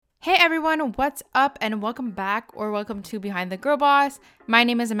everyone, what's up and welcome back or welcome to Behind the Girl Boss. My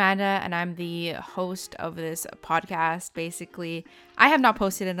name is Amanda and I'm the host of this podcast. Basically, I have not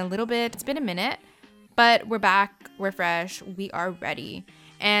posted in a little bit. It's been a minute, but we're back, we're fresh, we are ready.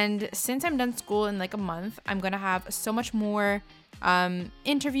 And since I'm done school in like a month, I'm going to have so much more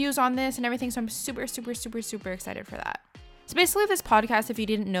interviews on this and everything. So I'm super excited for that. So basically this podcast, if you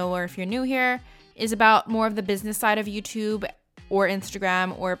didn't know or if you're new here, is about more of the business side of YouTube or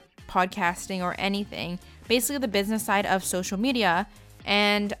Instagram or podcasting or anything. Basically the business side of social media.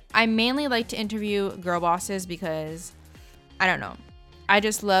 And I mainly like to interview girl bosses because, I don't know, I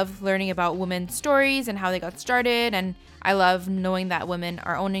just love learning about women's stories and how they got started. And I love knowing that women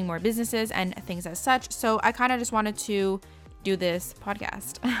are owning more businesses and things as such. So I kind of just wanted to do this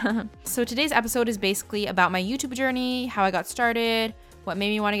podcast. So today's episode is basically about my YouTube journey, how I got started, what made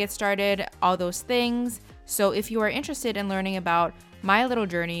me want to get started, all those things. So if you are interested in learning about my little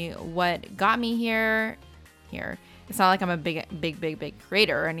journey, what got me here, it's not like I'm a big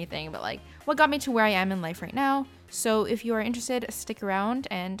creator or anything, but like what got me to where I am in life right now. So if you are interested, stick around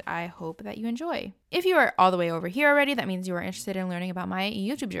and I hope that you enjoy. If you are all the way over here already, that means you are interested in learning about my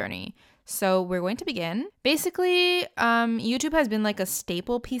YouTube journey. So we're going to begin. Basically, YouTube has been like a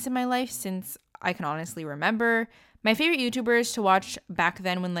staple piece of my life since I can honestly remember. My favorite YouTubers to watch back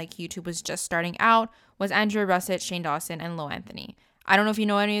then when like YouTube was just starting out was Andrew Russett, Shane Dawson, and Lo Anthony. I don't know if you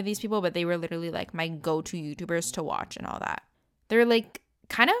know any of these people, but they were literally like my go-to YouTubers to watch and all that. They're like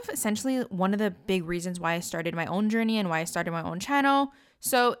kind of essentially one of the big reasons why I started my own journey and why I started my own channel.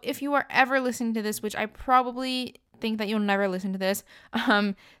 So if you are ever listening to this, which I probably think that you'll never listen to this,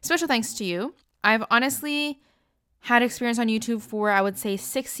 special thanks to you. I've honestly had experience on YouTube for, I would say,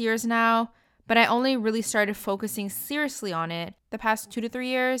 6 years now, but I only really started focusing seriously on it the past 2 to 3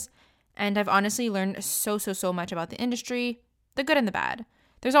 years. And I've honestly learned so much about the industry, the good and the bad.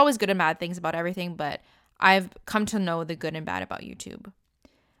 There's always good and bad things about everything, but I've come to know the good and bad about YouTube.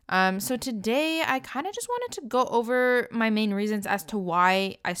 So today I kind of just wanted to go over my main reasons as to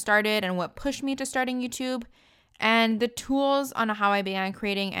why I started and what pushed me to starting YouTube and the tools on how I began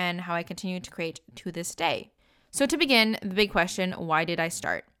creating and how I continue to create to this day. So to begin, the big question, why did I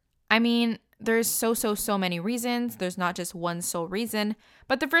start? I mean, there's so many reasons. There's not just one sole reason.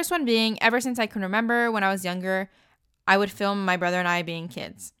 But the first one being, ever since I can remember when I was younger, I would film my brother and I being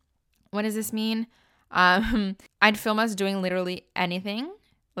kids. What does this mean? I'd film us doing literally anything,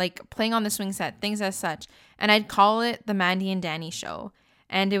 like playing on the swing set, things as such. And I'd call it the Mandy and Danny show.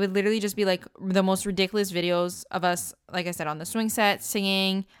 And it would literally just be like the most ridiculous videos of us, like I said, on the swing set,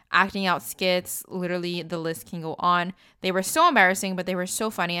 singing, acting out skits. Literally, the list can go on. They were so embarrassing, but they were so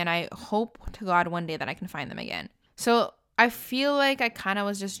funny. And I hope to God one day that I can find them again. So I feel like I kind of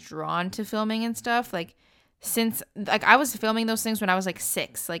was just drawn to filming and stuff. Like since like I was filming those things when I was like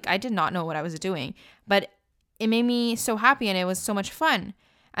 6. Like I did not know what I was doing, but it made me so happy and it was so much fun.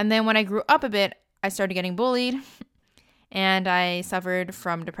 And then when I grew up a bit, I started getting bullied. And I suffered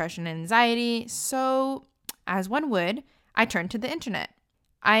from depression and anxiety. So, as one would, I turned to the internet.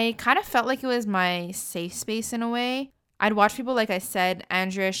 I kind of felt like it was my safe space in a way. I'd watch people, like I said,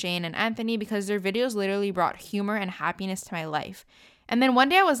 Andrea, Shane, and Anthony, because their videos literally brought humor and happiness to my life. And then one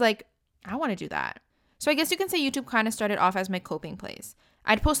day I was like, I want to do that. So I guess you can say YouTube kind of started off as my coping place.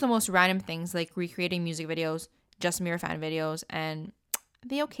 I'd post the most random things like recreating music videos, just mirror fan videos, and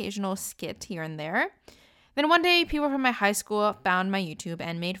the occasional skit here and there. Then one day, people from my high school found my YouTube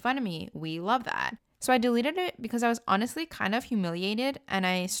and made fun of me. We love that. So I deleted it because I was honestly kind of humiliated and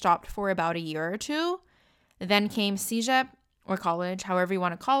I stopped for about a year or two. Then came CEGEP or college, however you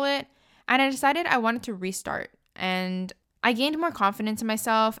want to call it. And I decided I wanted to restart. And I gained more confidence in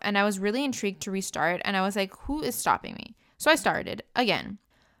myself and I was really intrigued to restart. And I was like, who is stopping me? So I started again.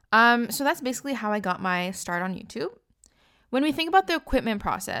 So that's basically how I got my start on YouTube. When we think about the equipment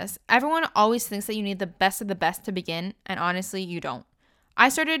process, everyone always thinks that you need the best of the best to begin, and honestly, you don't. I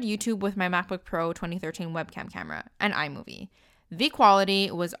started YouTube with my MacBook Pro 2013 webcam camera and iMovie. The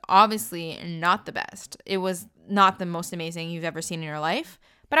quality was obviously not the best. It was not the most amazing you've ever seen in your life,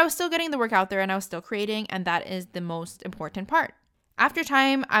 but I was still getting the work out there and I was still creating, and that is the most important part. After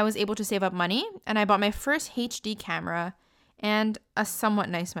time, I was able to save up money, and I bought my first HD camera and a somewhat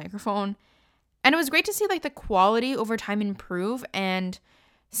nice microphone. And it was great to see like the quality over time improve and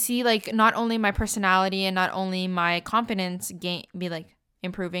see like not only my personality and not only my confidence be like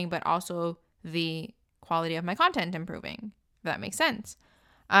improving, but also the quality of my content improving, if that makes sense.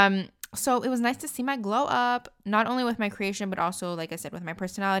 So it was nice to see my glow up, not only with my creation, but also, like I said, with my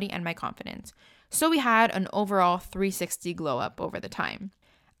personality and my confidence. So we had an overall 360 glow up over the time.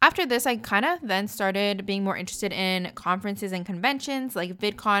 After this, I kind of then started being more interested in conferences and conventions like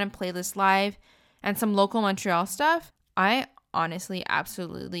VidCon, Playlist Live, and some local Montreal stuff. I honestly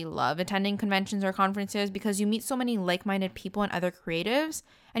absolutely love attending conventions or conferences because you meet so many like-minded people and other creatives,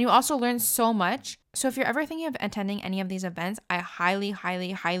 and you also learn so much. So if you're ever thinking of attending any of these events, I highly,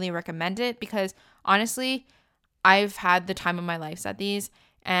 highly, highly recommend it because honestly, I've had the time of my life at these,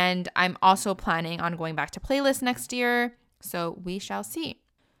 and I'm also planning on going back to Playlist next year, so we shall see.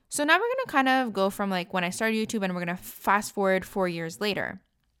 So now we're going to kind of go from like when I started YouTube and we're going to fast forward 4 years later.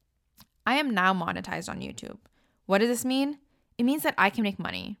 I am now monetized on YouTube. What does this mean? It means that I can make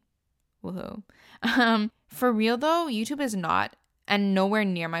money. Woohoo. For real though, YouTube is not and nowhere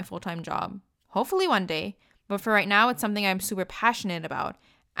near my full-time job. Hopefully one day, but for right now, it's something I'm super passionate about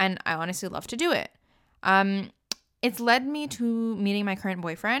and I honestly love to do it. It's led me to meeting my current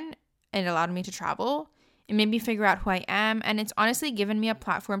boyfriend. It allowed me to travel. It made me figure out who I am, and it's honestly given me a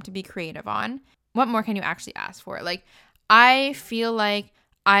platform to be creative on. What more can you actually ask for? Like, I feel like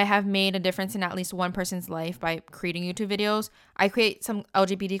I have made a difference in at least one person's life by creating YouTube videos. I create some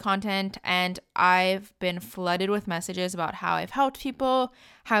LGBT content, and I've been flooded with messages about how I've helped people,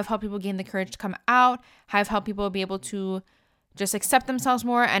 how I've helped people gain the courage to come out, how I've helped people be able to just accept themselves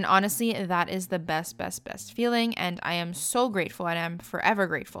more. And honestly, that is the best feeling. And I am so grateful, and I'm forever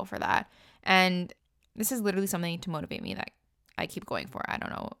grateful for that. And this is literally something to motivate me that I keep going for. I don't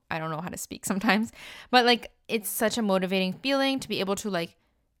know how to speak sometimes, but like, it's such a motivating feeling to be able to like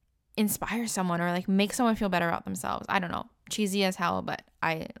inspire someone or like make someone feel better about themselves. I don't know, cheesy as hell, but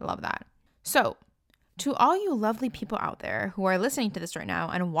I love that. So to all you lovely people out there who are listening to this right now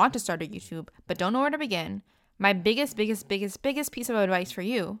and want to start a YouTube, but don't know where to begin, my biggest piece of advice for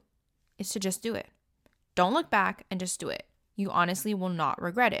you is to just do it. Don't look back and just do it. You honestly will not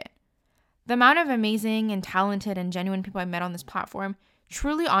regret it. The amount of amazing and talented and genuine people I met on this platform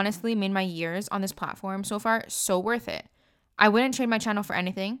truly honestly made my years on this platform so far so worth it. I wouldn't trade my channel for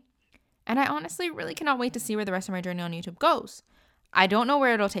anything. And I honestly really cannot wait to see where the rest of my journey on YouTube goes. I don't know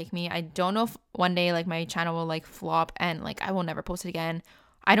where it'll take me. I don't know if one day like my channel will like flop and like I will never post it again.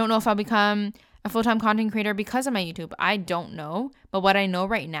 I don't know if I'll become a full-time content creator because of my YouTube. I don't know. But what I know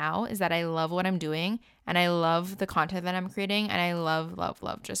right now is that I love what I'm doing and I love the content that I'm creating and I love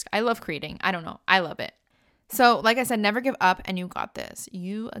I love creating. I don't know. I love it. So like I said, never give up and you got this.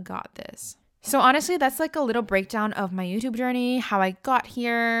 You got this. So honestly, that's like a little breakdown of my YouTube journey, how I got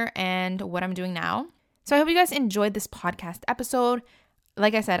here and what I'm doing now. So I hope you guys enjoyed this podcast episode.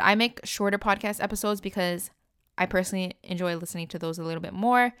 Like I said, I make shorter podcast episodes because I personally enjoy listening to those a little bit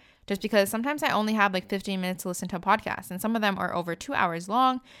more, just because sometimes I only have like 15 minutes to listen to a podcast and some of them are over 2 hours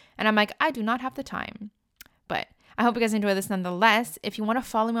long. And I'm like, I do not have the time. But I hope you guys enjoy this nonetheless. If you want to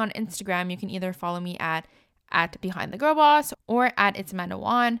follow me on Instagram, you can either follow me at Behind the Girl Boss or at It's Amanda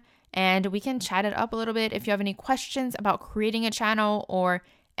Wan, and we can chat it up a little bit. If you have any questions about creating a channel or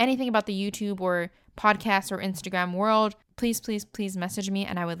anything about the YouTube or podcast or Instagram world, please message me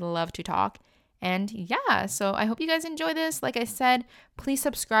and I would love to talk. And yeah, so I hope you guys enjoy this. Like I said, please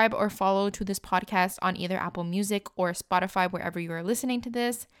subscribe or follow to this podcast on either Apple Music or Spotify, wherever you are listening to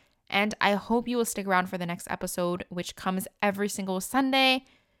this. And I hope you will stick around for the next episode, which comes every single Sunday.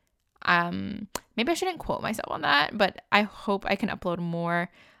 Maybe I shouldn't quote myself on that, but I hope I can upload more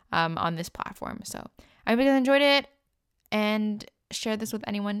on this platform. So I hope you guys enjoyed it and share this with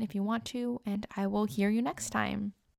anyone if you want to, and I will hear you next time.